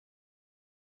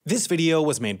This video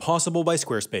was made possible by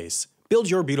Squarespace.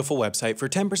 Build your beautiful website for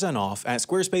 10% off at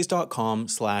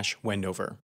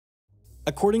squarespace.com/Wendover.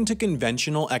 According to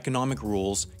conventional economic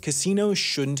rules, casinos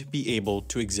shouldn't be able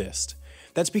to exist.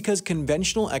 That's because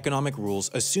conventional economic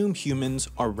rules assume humans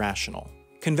are rational.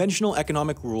 Conventional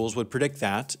economic rules would predict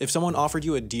that if someone offered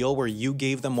you a deal where you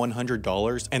gave them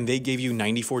 $100 and they gave you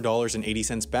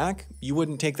 $94.80 back, you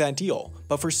wouldn't take that deal.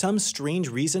 But for some strange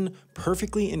reason,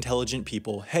 perfectly intelligent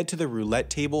people head to the roulette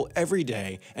table every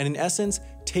day and in essence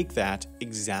take that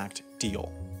exact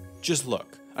deal. Just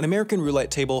look. An American roulette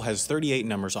table has 38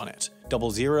 numbers on it,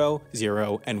 00,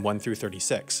 0, and 1 through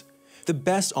 36. The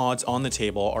best odds on the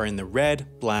table are in the red,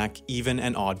 black, even,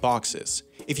 and odd boxes.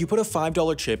 If you put a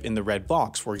 $5 chip in the red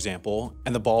box, for example,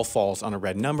 and the ball falls on a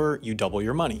red number, you double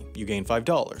your money, you gain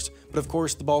 $5. But of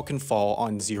course, the ball can fall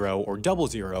on 0 or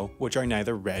 00, which are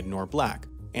neither red nor black,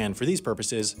 and for these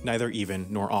purposes, neither even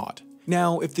nor odd.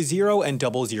 Now, if the 0 and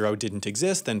 00 didn't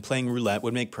exist, then playing roulette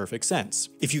would make perfect sense.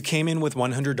 If you came in with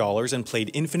 $100 and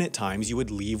played infinite times, you would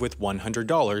leave with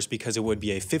 $100 because it would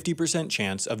be a 50%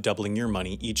 chance of doubling your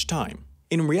money each time.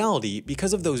 In reality,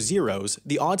 because of those zeros,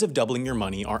 the odds of doubling your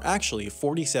money are actually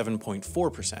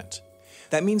 47.4%.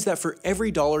 That means that for every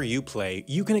dollar you play,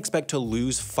 you can expect to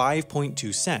lose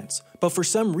 5.2 cents. But for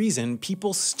some reason,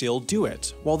 people still do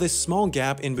it. While this small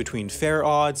gap in between fair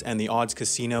odds and the odds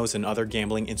casinos and other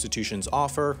gambling institutions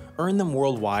offer earn them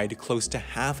worldwide close to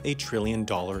 $500 billion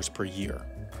per year.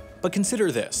 But consider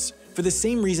this. For the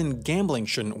same reason gambling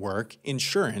shouldn't work,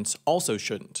 insurance also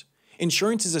shouldn't.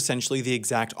 Insurance is essentially the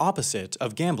exact opposite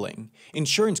of gambling.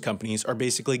 Insurance companies are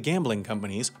basically gambling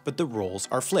companies, but the roles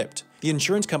are flipped. The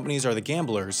insurance companies are the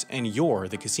gamblers, and you're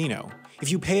the casino.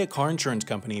 If you pay a car insurance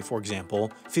company, for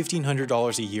example,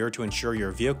 $1,500 a year to insure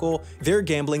your vehicle, they're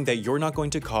gambling that you're not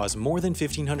going to cause more than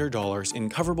 $1,500 in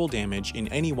coverable damage in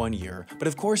any one year, but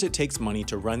of course it takes money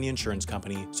to run the insurance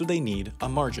company, so they need a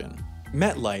margin.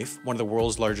 MetLife, one of the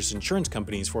world's largest insurance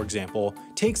companies, for example,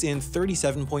 takes in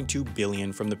 $37.2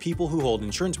 billion from the people who hold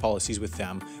insurance policies with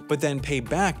them, but then pay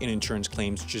back in insurance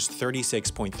claims just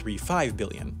 $36.35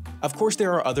 billion. Of course,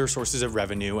 there are other sources of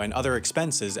revenue and other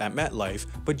expenses at MetLife,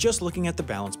 but just looking at the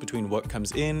balance between what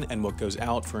comes in and what goes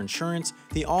out for insurance,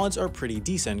 the odds are pretty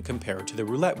decent compared to the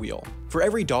roulette wheel. For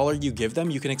every dollar you give them,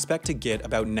 you can expect to get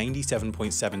about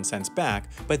 97.7 cents back,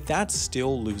 but that's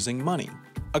still losing money.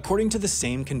 According to the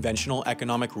same conventional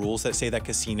economic rules that say that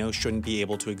casinos shouldn't be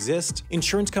able to exist,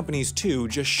 insurance companies too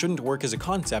just shouldn't work as a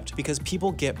concept because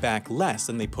people get back less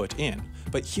than they put in.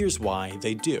 But here's why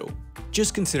they do.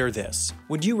 Just consider this.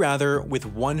 Would you rather,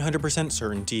 with 100%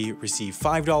 certainty, receive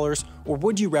 $5, or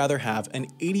would you rather have an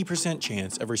 80%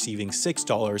 chance of receiving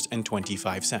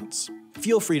 $6.25?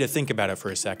 Feel free to think about it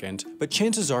for a second, but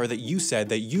chances are that you said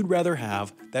that you'd rather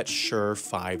have that sure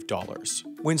 $5.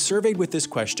 When surveyed with this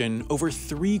question, over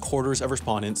 3/4 of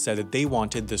respondents said that they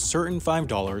wanted the certain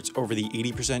 $5 over the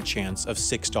 80% chance of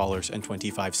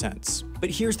 $6.25. But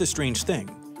here's the strange thing.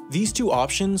 These two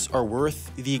options are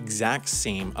worth the exact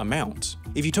same amount.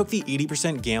 If you took the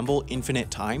 80% gamble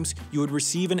infinite times, you would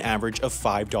receive an average of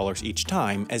 $5 each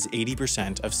time, as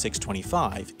 80% of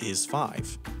 $6.25 is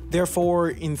 5.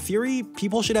 Therefore, in theory,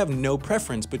 people should have no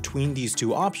preference between these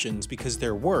two options because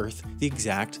they're worth the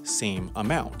exact same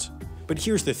amount. But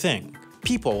here's the thing.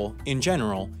 People, in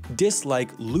general,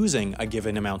 dislike losing a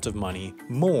given amount of money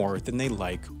more than they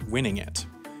like winning it.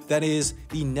 That is,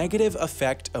 the negative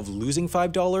effect of losing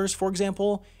 $5, for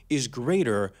example, is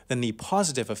greater than the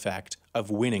positive effect of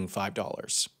winning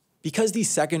 $5. Because the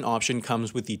second option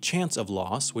comes with the chance of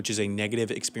loss, which is a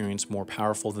negative experience more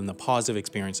powerful than the positive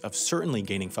experience of certainly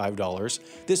gaining $5,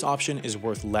 this option is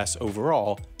worth less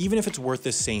overall, even if it's worth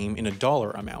the same in a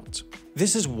dollar amount.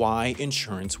 This is why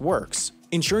insurance works.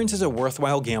 Insurance is a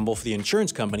worthwhile gamble for the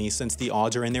insurance company since the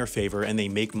odds are in their favor and they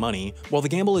make money, while the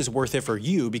gamble is worth it for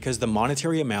you because the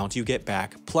monetary amount you get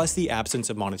back plus the absence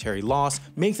of monetary loss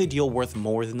make the deal worth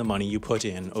more than the money you put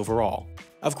in overall.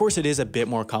 Of course, it is a bit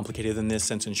more complicated than this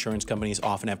since insurance companies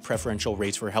often have preferential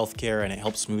rates for healthcare and it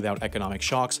helps smooth out economic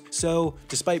shocks, so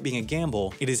despite being a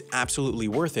gamble, it is absolutely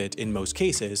worth it in most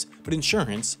cases, but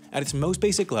insurance, at its most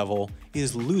basic level,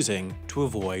 is losing to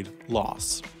avoid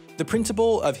loss. The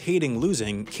principle of hating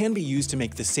losing can be used to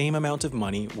make the same amount of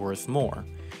money worth more.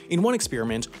 In one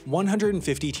experiment,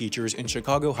 150 teachers in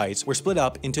Chicago Heights were split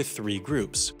up into 3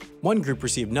 groups. One group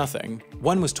received nothing.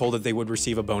 One was told that they would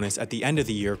receive a bonus at the end of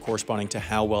the year corresponding to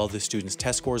how well the students'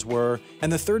 test scores were,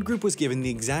 and the third group was given the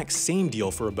exact same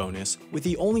deal for a bonus, with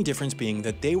the only difference being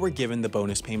that they were given the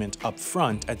bonus payment up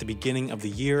front at the beginning of the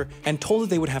year and told that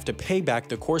they would have to pay back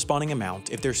the corresponding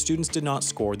amount if their students did not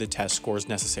score the test scores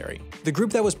necessary. The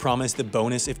group that was promised the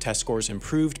bonus if test scores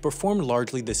improved performed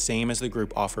largely the same as the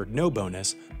group offered no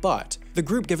bonus, but the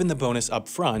group given the bonus up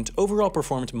front overall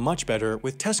performed much better,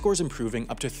 with test scores improving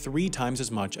up to 3 times as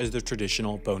much as the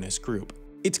traditional bonus group.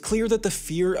 It's clear that the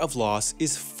fear of loss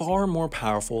is far more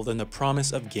powerful than the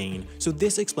promise of gain, so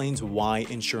this explains why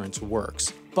insurance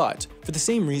works. But for the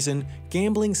same reason,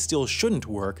 gambling still shouldn't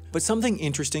work, but something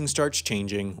interesting starts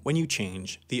changing when you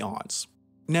change the odds.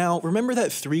 Now, remember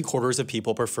that 3/4 of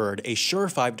people preferred a sure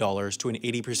 $5 to an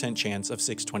 80% chance of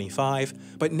 $6.25,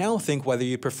 but now think whether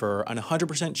you prefer an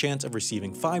 100% chance of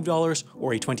receiving $5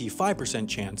 or a 25%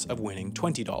 chance of winning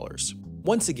 $20.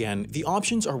 Once again, the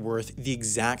options are worth the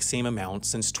exact same amount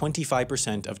since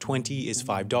 25% of 20 is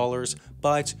 $5,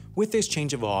 but with this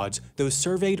change of odds, those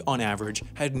surveyed on average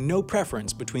had no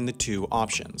preference between the 2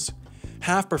 options.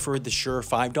 Half preferred the sure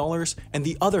 $5, and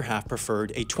the other half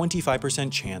preferred a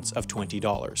 25% chance of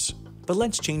 $20. But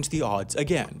let's change the odds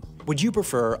again. Would you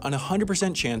prefer an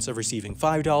 100% chance of receiving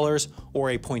 $5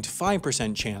 or a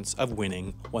 0.5% chance of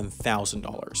winning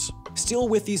 $1,000? Still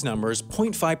with these numbers,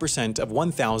 0.5% of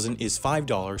 1,000 is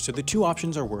 $5, so the 2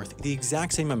 options are worth the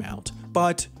exact same amount.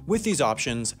 But with these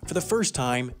options, for the first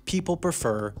time, people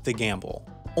prefer the gamble.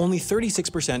 Only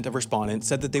 36% of respondents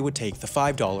said that they would take the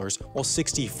 $5, while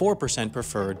 64%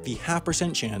 preferred the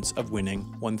 0.5% chance of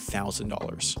winning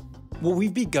 $1,000. What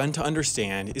we've begun to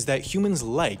understand is that humans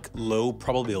like low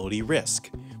probability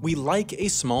risk. We like a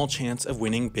small chance of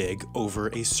winning big over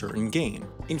a certain gain.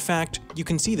 In fact, you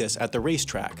can see this at the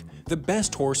racetrack. The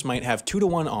best horse might have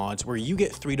 2-to-1 odds where you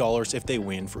get $3 if they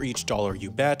win for each dollar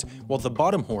you bet, while the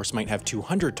bottom horse might have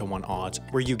 200-to-1 odds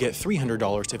where you get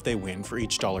 $300 if they win for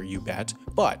each dollar you bet.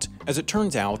 But, as it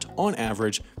turns out, on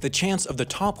average, the chance of the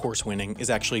top horse winning is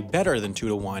actually better than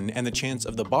 2-to-1, and the chance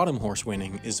of the bottom horse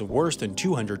winning is worse than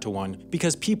 200-to-1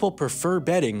 because people prefer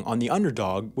betting on the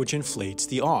underdog, which inflates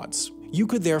the odds. You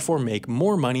could therefore make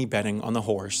more money betting on the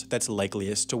horse that's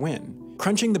likeliest to win.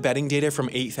 Crunching the betting data from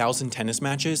 8,000 tennis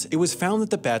matches, it was found that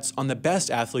the bets on the best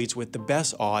athletes with the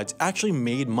best odds actually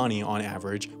made money on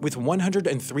average, with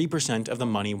 103% of the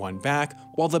money won back,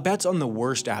 while the bets on the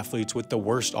worst athletes with the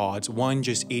worst odds won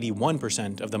just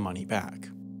 81% of the money back.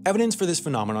 Evidence for this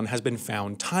phenomenon has been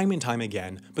found time and time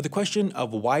again, but the question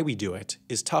of why we do it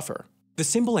is tougher. The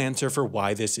simple answer for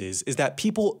why this is that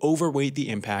people overweight the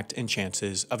impact and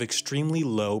chances of extremely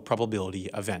low probability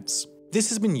events. This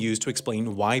has been used to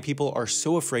explain why people are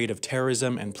so afraid of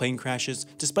terrorism and plane crashes,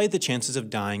 despite the chances of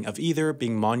dying of either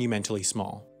being monumentally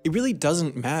small. It really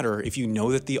doesn't matter if you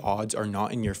know that the odds are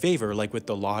not in your favor, like with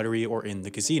the lottery or in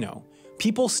the casino.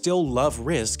 People still love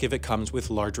risk if it comes with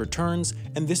large returns,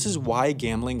 and this is why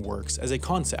gambling works as a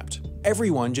concept.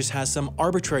 Everyone just has some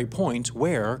arbitrary point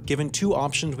where, given 2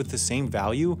 options with the same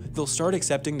value, they'll start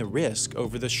accepting the risk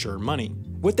over the sure money.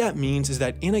 What that means is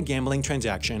that in a gambling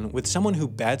transaction, with someone who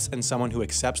bets and someone who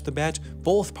accepts the bet,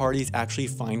 both parties actually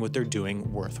find what they're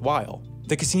doing worthwhile.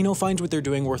 The casino finds what they're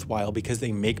doing worthwhile because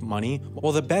they make money,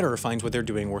 while the bettor finds what they're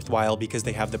doing worthwhile because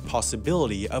they have the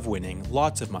possibility of winning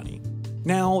lots of money.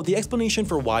 Now, the explanation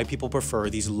for why people prefer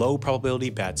these low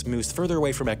probability bets moves further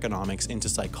away from economics into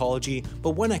psychology,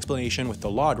 but one explanation with the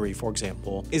lottery, for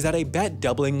example, is that a bet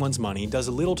doubling one's money does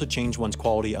little to change one's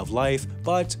quality of life,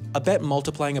 but a bet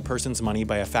multiplying a person's money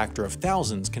by a factor of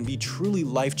thousands can be truly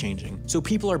life-changing, so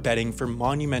people are betting for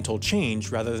monumental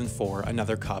change rather than for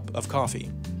another cup of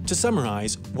coffee. To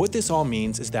summarize, what this all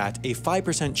means is that a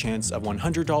 5% chance of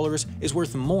 $100 is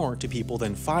worth more to people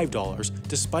than $5,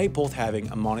 despite both having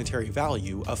a monetary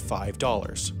value of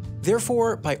 $5.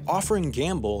 Therefore, by offering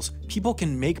gambles, people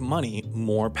can make money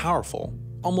more powerful.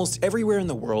 Almost everywhere in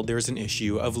the world there is an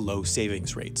issue of low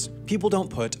savings rates. People don't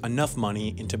put enough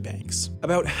money into banks.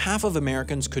 About half of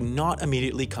Americans could not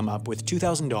immediately come up with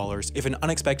 $2,000 if an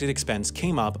unexpected expense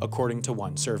came up, according to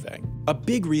one survey. A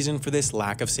big reason for this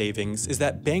lack of savings is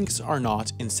that banks are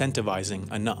not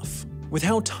incentivizing enough. With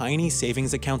how tiny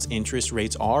savings accounts' interest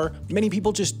rates are, many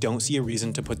people just don't see a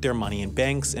reason to put their money in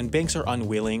banks, and banks are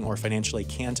unwilling or financially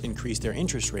can't increase their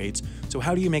interest rates, so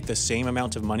how do you make the same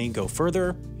amount of money go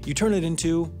further? You turn it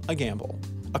into a gamble.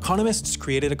 Economists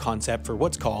created a concept for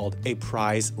what's called a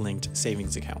prize-linked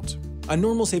savings account. A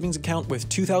normal savings account with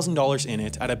 $2,000 in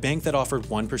it at a bank that offered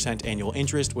 1% annual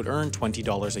interest would earn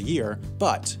 $20 a year,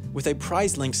 but with a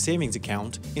prize-linked savings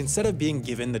account, instead of being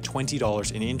given the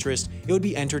 $20 in interest, it would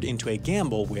be entered into a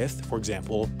gamble with, for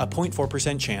example, a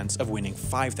 0.4% chance of winning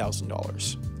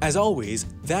 $5,000. As always,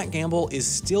 that gamble is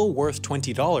still worth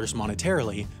 $20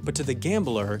 monetarily, but to the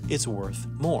gambler, it's worth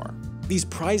more. These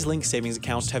prize-linked savings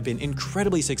accounts have been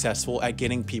incredibly successful at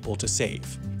getting people to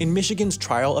save. In Michigan's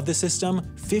trial of the system,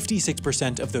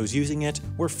 56% of those using it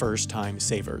were first-time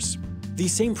savers.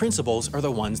 These same principles are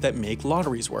the ones that make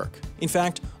lotteries work. In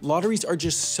fact, lotteries are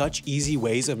just such easy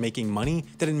ways of making money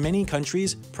that in many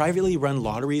countries, privately run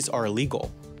lotteries are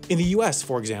illegal. In the US,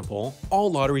 for example,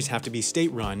 all lotteries have to be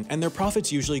state-run and their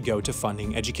profits usually go to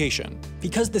funding education.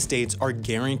 Because the states are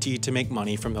guaranteed to make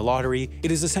money from the lottery,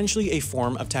 it is essentially a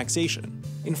form of taxation.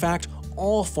 In fact,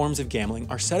 all forms of gambling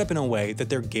are set up in a way that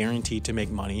they're guaranteed to make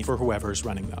money for whoever's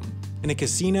running them. In a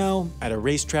casino, at a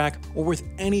racetrack, or with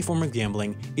any form of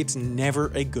gambling, it's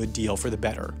never a good deal for the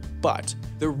bettor. But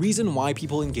the reason why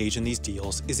people engage in these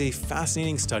deals is a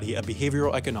fascinating study of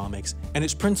behavioral economics, and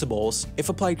its principles, if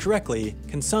applied correctly,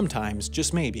 can sometimes,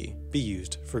 just maybe, be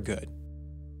used for good.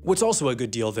 What's also a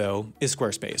good deal, though, is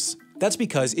Squarespace. That's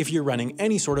because if you're running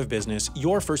any sort of business,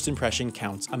 your first impression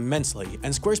counts immensely,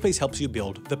 and Squarespace helps you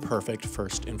build the perfect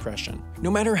first impression. No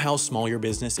matter how small your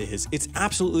business is, it's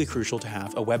absolutely crucial to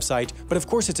have a website, but of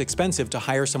course it's expensive to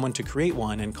hire someone to create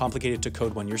one and complicated to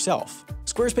code one yourself.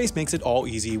 Squarespace makes it all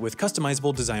easy with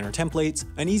customizable designer templates,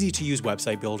 an easy-to-use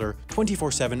website builder,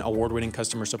 24/7 award-winning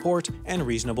customer support, and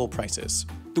reasonable prices.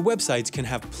 The websites can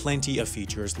have plenty of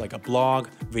features like a blog,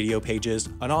 video pages,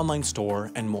 an online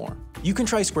store, and more. You can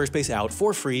try Squarespace out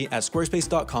for free at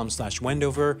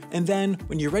squarespace.com/Wendover, and then,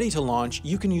 when you're ready to launch,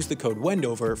 you can use the code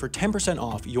Wendover for 10%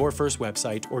 off your first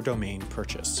website or domain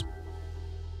purchase.